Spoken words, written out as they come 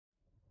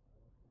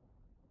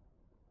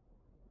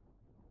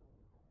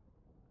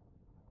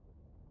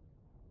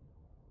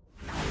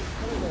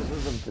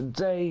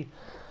today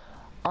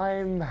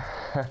I'm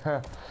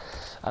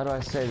how do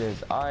I say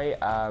this? I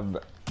am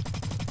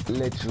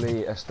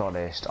literally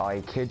astonished.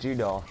 I kid you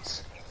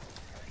not.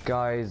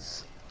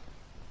 Guys,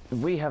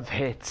 we have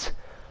hit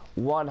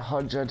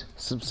 100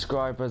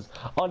 subscribers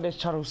on this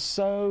channel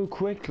so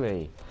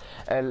quickly.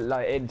 And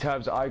like in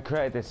terms of, I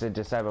created this in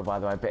December by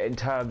the way, but in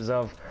terms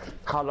of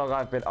how long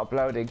I've been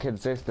uploading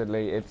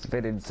consistently, it's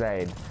been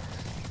insane.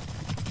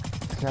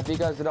 Now, if you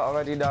guys do not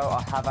already know,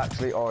 I have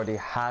actually already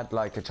had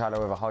like a channel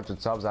with 100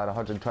 subs. I had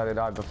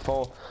 129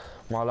 before.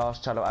 My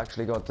last channel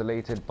actually got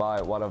deleted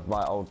by one of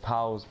my old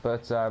pals,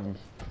 but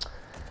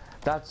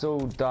that's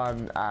all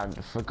done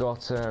and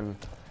forgotten.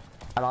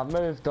 And I've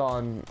moved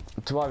on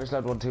to Irish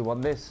Lad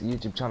 121, this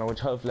YouTube channel, which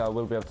hopefully I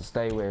will be able to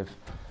stay with.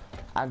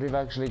 And we've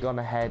actually gone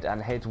ahead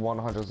and hit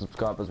 100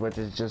 subscribers, which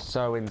is just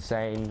so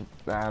insane.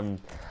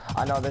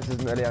 I know this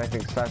isn't really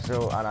anything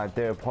special, and I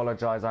do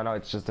apologise. I know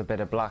it's just a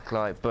bit of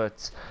blacklight,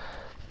 but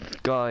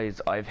guys,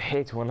 I've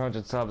hit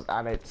 100 subs,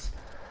 and it's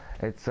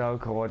so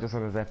cool. I just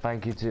want to say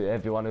thank you to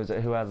everyone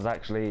who has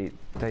actually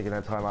taken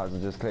their time out to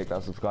just click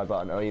that subscribe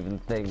button, or even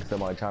thinks that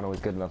my channel is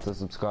good enough to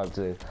subscribe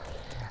to.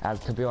 As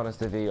to be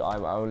honest with you,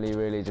 I'm only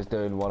really just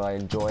doing what I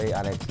enjoy,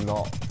 and it's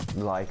not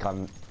like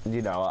I'm,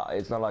 you know,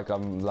 it's not like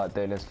I'm like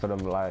doing this for them,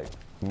 like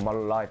my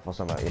life or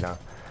something, you know.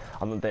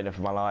 I'm not doing it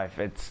for my life.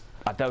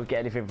 I don't get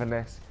anything from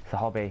this. It's a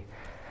hobby.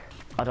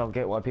 I don't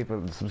get why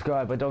people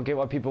subscribe. I don't get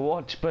why people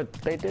watch, but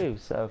they do.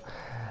 So,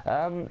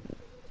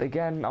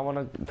 again, I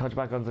want to touch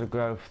back onto the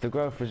growth. The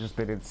growth has just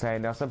been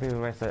insane. Now, some people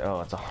may say,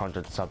 "Oh, it's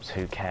 100 subs.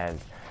 Who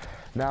cares?"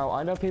 Now,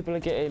 I know people are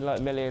getting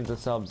like millions of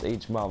subs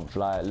each month.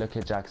 Like, look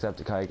at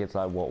Jacksepticeye, he gets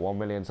like what 1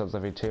 million subs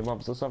every 2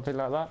 months or something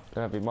like that,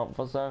 every month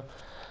or so.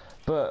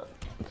 But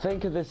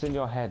think of this in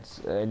your head,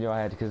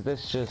 because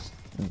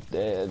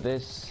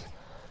this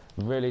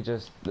really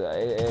just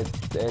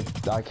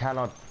I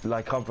cannot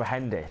like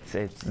comprehend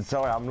it.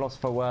 Sorry, I'm lost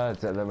for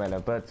words at the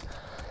minute. But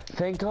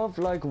think of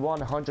like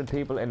 100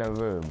 people in a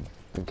room,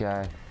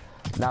 okay?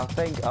 Now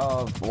think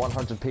of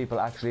 100 people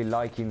actually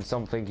liking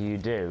something you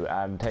do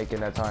and taking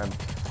their time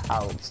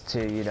out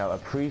to, you know,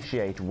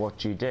 appreciate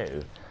what you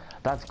do.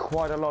 That's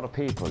quite a lot of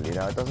people, you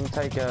know. It doesn't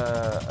take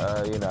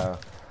you know,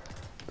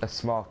 a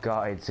smart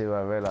guy to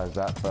realize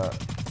that. But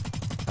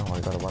oh my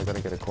god, am I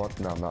gonna get a quad?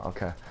 No, I'm not.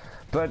 Okay,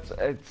 but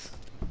it's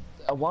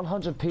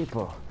 100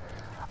 people.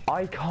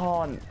 I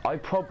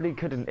probably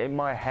couldn't in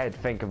my head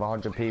think of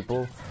 100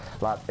 people.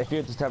 Like, if you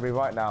were to tell me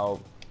right now,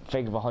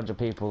 think of 100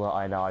 people that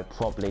I know, I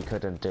probably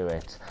couldn't do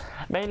it.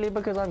 Mainly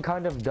because I'm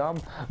kind of dumb,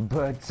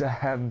 but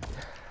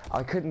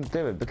I couldn't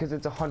do it because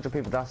it's 100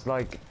 people. That's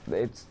like,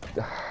 it's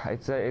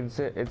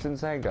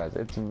insane, guys.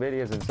 It really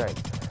is insane.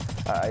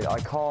 I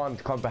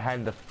can't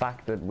comprehend the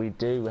fact that we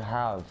do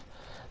have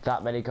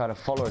that many kind of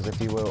followers,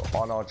 if you will,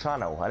 on our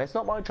channel. And it's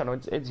not my channel,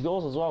 it's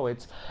yours as well.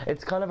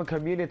 It's kind of a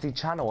community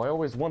channel. I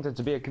always wanted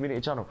to be a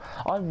community channel.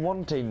 I'm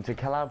wanting to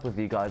collab with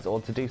you guys or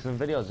to do some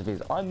videos with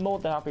you. I'm more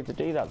than happy to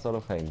do that sort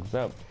of thing.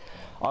 So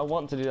I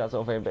want to do that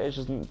sort of thing, but it's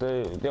just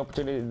the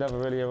opportunity never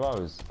really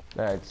arose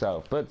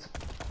itself. But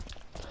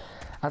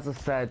as I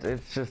said,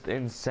 it's just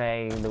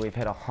insane that we've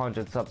hit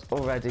 100 subs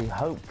already.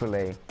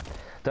 Hopefully,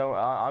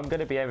 I'm going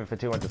to be aiming for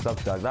 200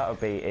 subs, guys. That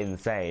would be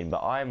insane.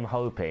 But I'm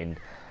hoping,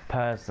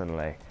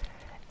 personally,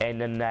 in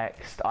the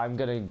next, I'm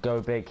going to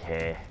go big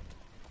here.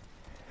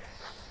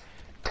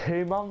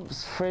 2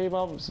 months, 3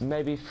 months,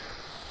 maybe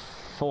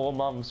 4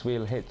 months,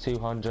 we'll hit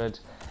 200.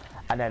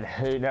 And then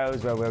who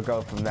knows where we'll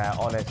go from there.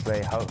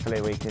 Honestly,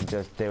 hopefully we can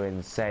just do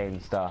insane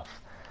stuff.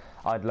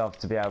 I'd love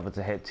to be able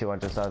to hit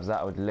 200 subs.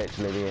 That would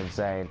literally be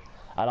insane.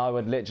 And I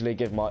would literally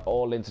give my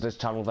all into this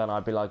channel. Then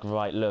I'd be like,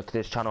 right, look,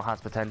 this channel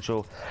has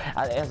potential,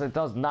 and as it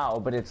does now.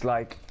 But it's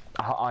like,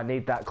 I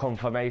need that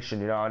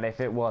confirmation, you know. And if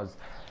it was,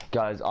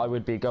 guys, I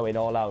would be going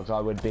all out. I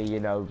would be,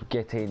 you know,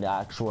 getting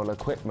actual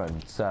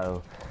equipment.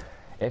 So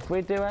if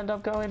we do end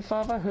up going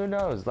further, who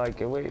knows? Like,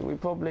 we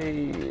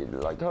probably,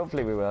 like,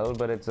 hopefully we will.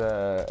 But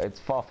it's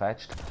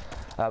far-fetched.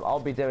 I'll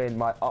be doing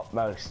my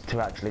utmost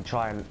to actually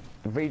try and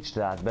reach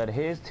that. But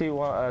here's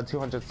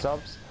 200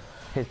 subs.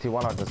 Here's to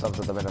 100 subs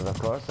at the minute, of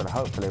course, and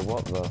hopefully,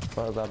 what the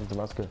fuck is happening to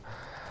Moscow?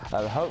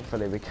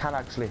 Hopefully we can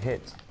actually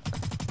hit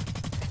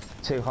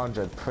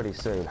 200 pretty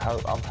soon.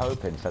 I'm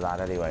hoping for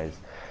that anyways.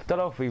 Don't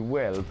know if we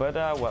will, but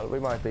well, we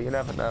might do, you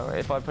never know.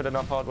 If I put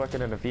enough hard work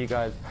in, and if you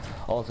guys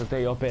also do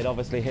your bit,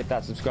 obviously hit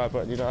that subscribe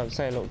button, you know what I'm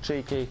saying, a little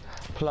cheeky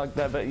plug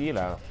there, but you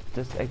know,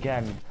 just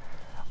again,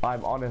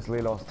 I'm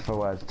honestly lost for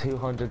words.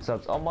 200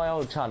 subs on my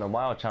old channel.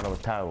 My old channel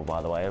was terrible,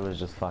 by the way. It was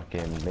just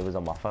fucking, it was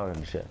on my phone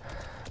and shit.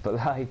 But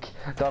like,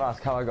 don't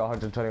ask how I got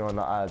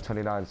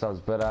 29 subs.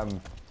 But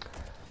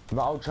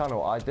my old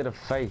channel, I did a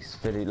face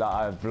video,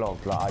 like a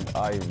vlog, like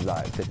I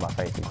like did my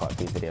face in quite a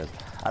few videos,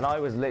 and I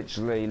was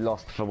literally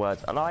lost for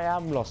words, and I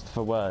am lost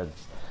for words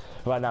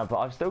right now.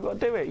 But I've still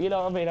got to do it. You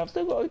know what I mean? I've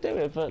still got to do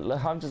it. But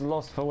like, I'm just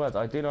lost for words.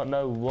 I do not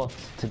know what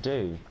to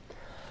do.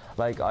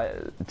 Like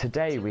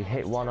today we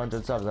hit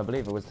 100 subs. I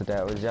believe it was today.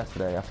 It was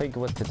yesterday. I think it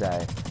was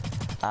today,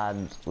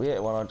 and we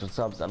hit 100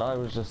 subs, and I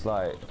was just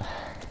like.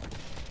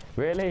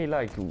 Really?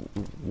 Like,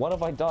 what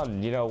have I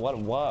done? You know,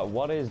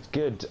 what is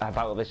good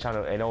about this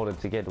channel in order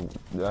to get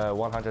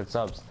 100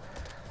 subs?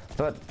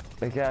 But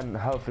again,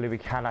 hopefully we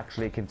can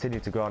actually continue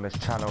to grow on this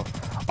channel.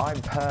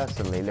 I'm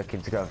personally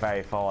looking to go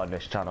very far on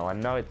this channel. I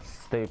know it's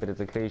stupid, it's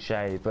a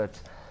cliche, but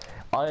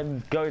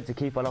I'm going to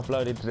keep on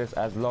uploading to this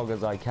as long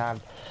as I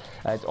can.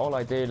 It's all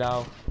I do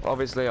now.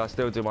 Obviously, I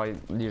still do my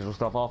usual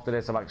stuff. After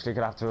this, I'm actually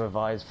going to have to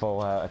revise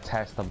for a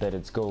test I did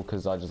in school,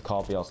 because I just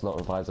can't be asked not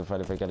revising for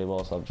anything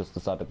anymore, so I've just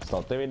decided to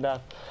start doing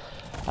that.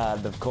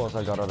 And of course,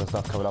 I've got other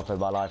stuff coming up in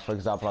my life. For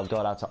example, I'm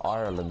going out to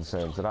Ireland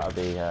soon, so that would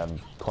be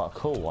quite a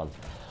cool one.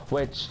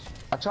 Which,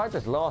 I tried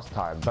this last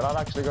time, but I'm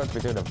actually going to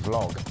be doing a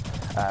vlog.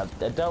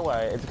 Don't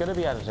worry, it's going to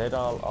be edited.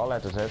 I'll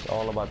edit it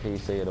all on my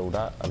PC and all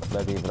that, and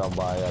maybe even on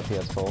my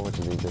PS4, which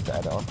is easier to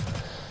edit on.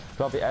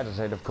 It'll be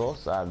edited, of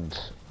course, and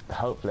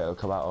hopefully it'll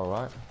come out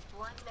alright.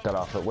 Don't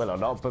know if it will or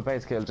not, but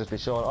basically it'll just be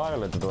showing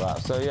Ireland and all that.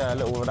 So yeah, a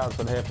little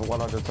announcement here for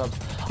 100 subs.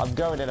 I'm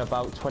going in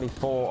about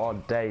 24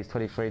 odd days,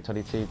 23,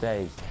 22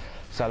 days.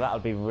 So that'll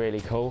be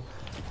really cool.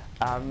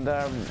 And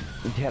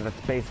yeah,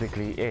 that's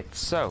basically it.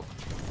 So,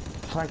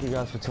 thank you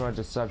guys for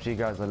 200 subs. You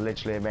guys are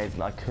literally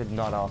amazing. I could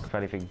not ask for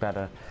anything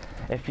better.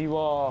 If you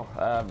are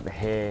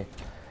here,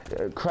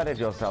 credit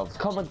yourselves.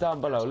 Comment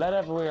down below. Let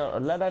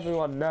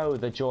everyone know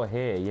that you're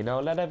here. You know,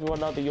 let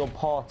everyone know that you're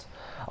part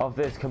of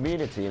this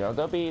community. You know,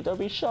 don't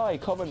be shy.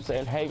 Comment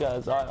saying, "Hey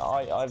guys,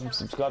 I'm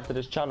subscribed to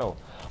this channel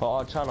or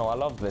our channel. I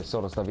love this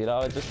sort of stuff." You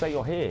know, just say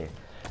you're here.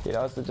 You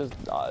know, so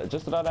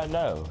just so that I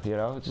know. You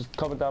know, just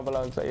comment down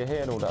below and say you're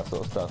here and all that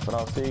sort of stuff. And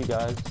I'll see you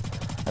guys.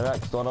 The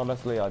next one,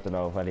 honestly, I don't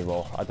know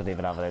anymore. I don't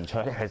even have an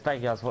intro. Anyways,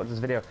 thank you guys for watching this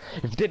video.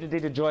 If you did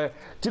indeed enjoy it,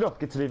 do not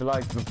forget to leave a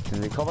like, to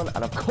leave a comment,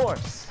 and of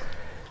course,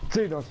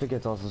 do not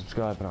forget to also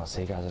subscribe, and I'll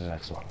see you guys in the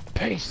next one.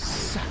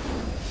 Peace!